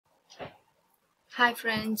Hi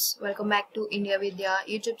friends, welcome back to India విద్యా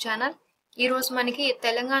YouTube channel. ఈరోజు మనకి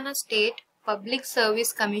Telangana state public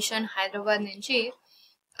service commission Hyderabad నుంచి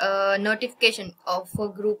నోటిఫికేషన్ ఆఫ్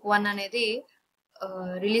గ్రూప్ 1 అనేది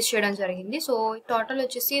రిలీజ్ చేయడం జరిగింది. సో టోటల్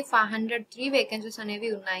వచ్చేసి 503 వేకెన్సీస్ అనేవి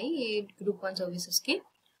ఉన్నాయి ఈ గ్రూప్ 1 సర్వీసెస్కి.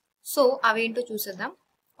 సో అవేంటో చూసేద్దాం.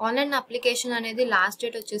 ఆన్లైన్ అప్లికేషన్ అనేది లాస్ట్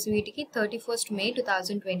డేట్ వచ్చేసి వీటికి 31st May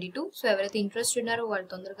 2022. సో ఎవరైతే ఇంట్రెస్ట్ ఉన్నారో వాళ్ళు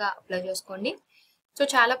తొందరగా అప్లై చేసుకోండి. సో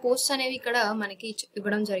చాలా పోస్ట్స్ అనేవి ఇక్కడ మనకి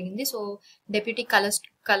ఇవ్వడం జరిగింది. సో డెప్యూటీ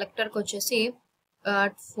కలెక్టర్కి వచ్చేసి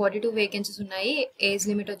 42 వేకెన్సీస్ ఉన్నాయి. ఏజ్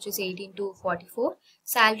లిమిట్ వచ్చేసి 18 to 44.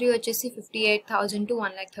 శాలరీ వచ్చేసి 58,000 to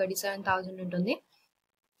 1,37,000 ఉంటుంది.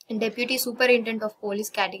 డెప్యూటీ సూపరింటెండెంట్ ఆఫ్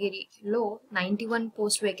పోలీస్ కేటగిరీలో 91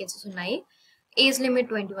 పోస్ట్ వేకెన్సీస్ ఉన్నాయి. Age limit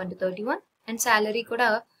 21 to 31. And salary కూడా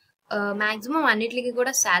మ్యాక్సిమం అన్నిటికి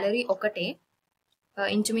కూడా శాలరీ ఒకటే,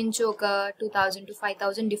 ఇంచుమించు ఒక 2,000 to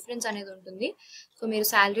 5,000 డిఫరెన్స్ అనేది ఉంటుంది. సో మీరు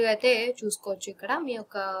శాలరీ అయితే చూసుకోవచ్చు. ఇక్కడ మీ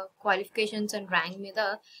యొక్క క్వాలిఫికేషన్స్ అండ్ ర్యాంక్ మీద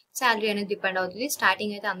శాలరీ అనేది డిపెండ్ అవుతుంది.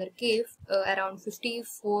 స్టార్టింగ్ అయితే అందరికీ అరౌండ్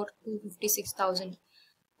 54 to 56,000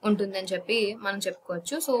 ఉంటుందని చెప్పి మనం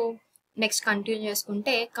చెప్పుకోవచ్చు. సో నెక్స్ట్ కంటిన్యూ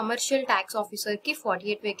చేసుకుంటే కమర్షియల్ ట్యాక్స్ ఆఫీసర్కి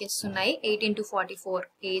 48 వేకెన్సీస్ ఉన్నాయి. 18 to 44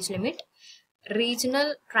 age limit.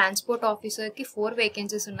 Regional transport ఆఫీసర్కి 4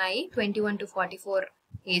 వేకెన్సీస్ ఉన్నాయి. 21 to 44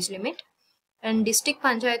 age limit. And district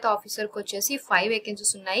Panchayat ఆఫీసర్కి వచ్చేసి 5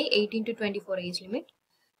 వేకెన్సీస్ ఉన్నాయి. 18 to 24 age limit.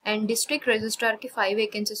 And district రిజిస్ట్రార్కి 5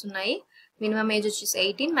 vacancies ఉన్నాయి. మినిమం ఏజ్ వచ్చేసి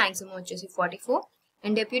 18, మ్యాక్సిమం వచ్చేసి 44.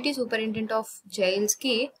 అండ్ డెప్యూటీ సూపరింటెండెంట్ ఆఫ్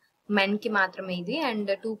జైల్స్కి మెన్కి మాత్రమే ఇది.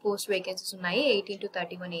 అండ్ 2 పోస్ట్ వేకెన్సీస్ ఉన్నాయి. 18 to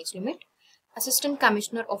 31 age limit. Assistant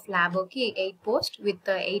commissioner of ల్యాబోకి 8 post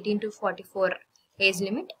with 18 to 44 age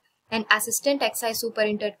limit. And assistant excise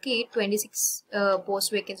సూపరింటెండెంట్కి 26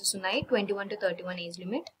 post vacancies ఉన్నాయి. 21 to 31 age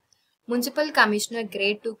limit. Municipal commissioner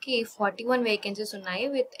grade 2కి 41 vacancies ఉన్నాయి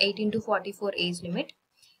with 18 to 44 age limit.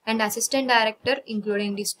 And assistant director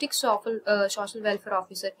including district social welfare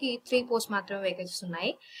ఆఫీసర్కి 3 post మాత్రమే vacancies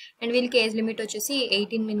ఉన్నాయి. And వీళ్ళకి age limit వచ్చేసి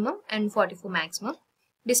 18 minimum and 44 maximum.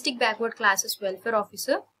 District backward classes welfare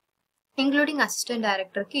officer including assistant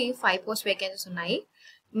డైరెక్టర్కి 5 post vacancies ఉన్నాయి.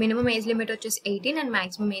 Minimum age limit వచ్చేసి 18 and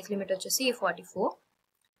maximum age limit వచ్చేసి 44.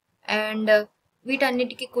 And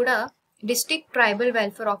వీటన్నిటికీ కూడా డిస్ట్రిక్ట్ ట్రైబల్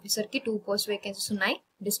వెల్ఫేర్ ఆఫీసర్కి 2 పోస్ట్ వేకెన్సీస్ ఉన్నాయి.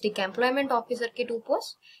 డిస్ట్రిక్ట్ ఎంప్లాయ్మెంట్ ఆఫీసర్కి 2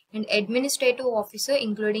 post. And administrative officer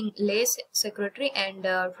including Lay's secretary and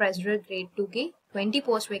treasurer grade 2కి 20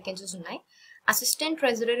 పోస్ట్ వేకెన్సీస్ ఉన్నాయి. అసిస్టెంట్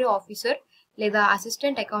ట్రెజరరీ ఆఫీసర్ లేదా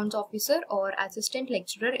assistant accounts officer or assistant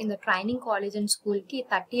lecturer in the training college and స్కూల్కి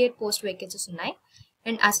 38 post vacancies ఉన్నాయి.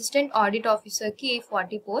 And assistant audit ఆఫీసర్కి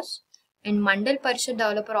 40 post. And mandal Parishad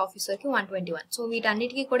developer ఆఫీసర్కి 121. So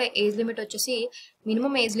వీటన్నిటికీ కూడా age limit వచ్చేసి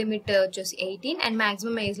మినిమం ఏజ్ లిమిట్ వచ్చేసి 18 అండ్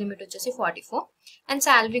మాక్సిమం ఏజ్ లిమిట్ వచ్చేసి 44. అండ్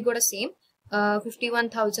శాలరీ కూడా సేమ్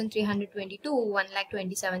 51,320 to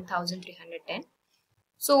 1,27,310.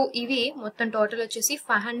 సో ఇవి మొత్తం టోటల్ వచ్చేసి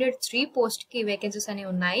 503 పోస్ట్కి వేకెన్సీస్ అనేవి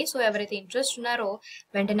ఉన్నాయి. సో ఎవరైతే ఇంట్రెస్ట్ ఉన్నారో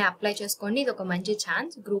వెంటనే అప్లై చేసుకోండి. ఇది ఒక మంచి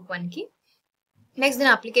ఛాన్స్ గ్రూప్ 1కి. నెక్స్ట్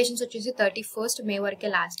దీని అప్లికేషన్స్ వచ్చేసి 31st May వరకే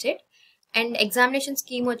last date. And examination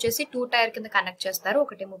scheme వచ్చేసి 2 టైర్ కింద కండక్ట్ చేస్తారు.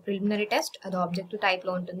 ఒకటేమో ప్రిలిమినరీ టెస్ట్, అది ఆబ్జెక్టివ్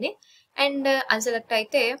టైప్లో ఉంటుంది. అండ్ అన్సెలెక్ట్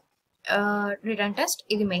అయితే రిటర్న్ టెస్ట్,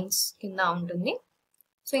 ఇది మెయిన్స్ కింద ఉంటుంది.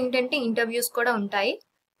 సో ఏంటంటే ఇంటర్వ్యూస్ కూడా ఉంటాయి.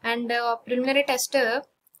 And preliminary test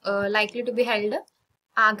likely to be held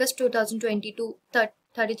August 2022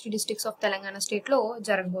 33 districts of Telangana స్టేట్లో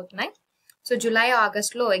జరగబోతున్నాయి. సో జూలై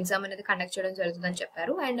ఆగస్ట్లో ఎగ్జామ్ అనేది కండక్ట్ చేయడం జరుగుతుందని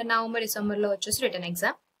చెప్పారు. అండ్ నవంబర్ డిసెంబర్లో వచ్చేసి రిటర్న్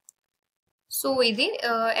ఎగ్జామ్. సో ఇది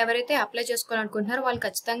ఎవరైతే అప్లై చేసుకోవాలనుకుంటున్నారో వాళ్ళు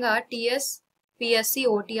ఖచ్చితంగా TSPSC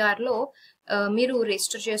OTRలో మీరు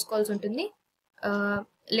రిజిస్టర్ చేసుకోవాల్సి ఉంటుంది.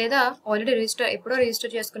 లేదా ఆల్రెడీ ఎప్పుడో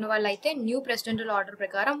రిజిస్టర్ చేసుకున్న వాళ్ళు అయితే న్యూ ప్రెసిడెంటల్ ఆర్డర్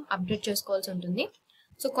ప్రకారం అప్డేట్ చేసుకోవాల్సి ఉంటుంది.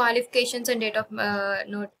 So qualifications and date of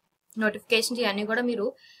notifications ఇవన్నీ కూడా మీరు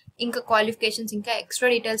ఇంకా క్వాలిఫికేషన్స్ ఇంకా ఎక్స్ట్రా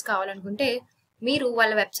డీటెయిల్స్ కావాలనుకుంటే మీరు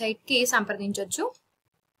వాళ్ళ వెబ్సైట్కి సంప్రదించవచ్చు.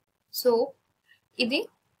 సో ఇది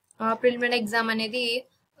ప్రిలిమినరీ ఎగ్జామ్ అనేది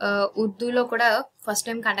ఉర్దూలో కూడా first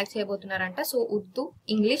time conduct చేయబోతున్నారంట. So Urdu,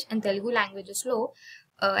 English and Telugu లాంగ్వేజెస్లో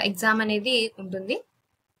exam అనేది ఉంటుంది.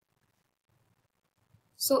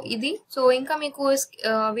 సో ఇది. సో ఇంకా మీకు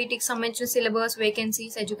వీటికి సంబంధించిన syllabus,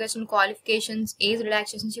 vacancies, education qualifications, age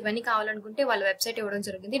relaxations ఇవన్నీ కావాలనుకుంటే వాళ్ళ వెబ్సైట్ ఇవ్వడం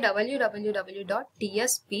జరిగింది,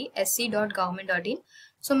 www.tspsc.government.in.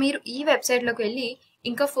 సో మీరు ఈ వెబ్సైట్లోకి వెళ్ళి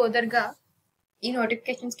ఇంకా ఫర్దర్గా ఈ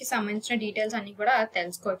నోటిఫికేషన్స్కి సంబంధించిన డీటెయిల్స్ అన్ని కూడా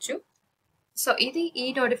తెలుసుకోవచ్చు. సో ఇది ఈ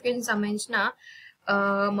నోటిఫికేషన్ సంబంధించిన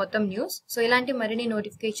మొత్తం న్యూస్. సో ఇలాంటి మరిన్ని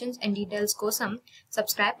నోటిఫికేషన్స్ అండ్ డీటెయిల్స్ కోసం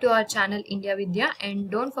subscribe to our channel India Vidya and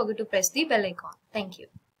don't forget to press the bell icon. Thank you.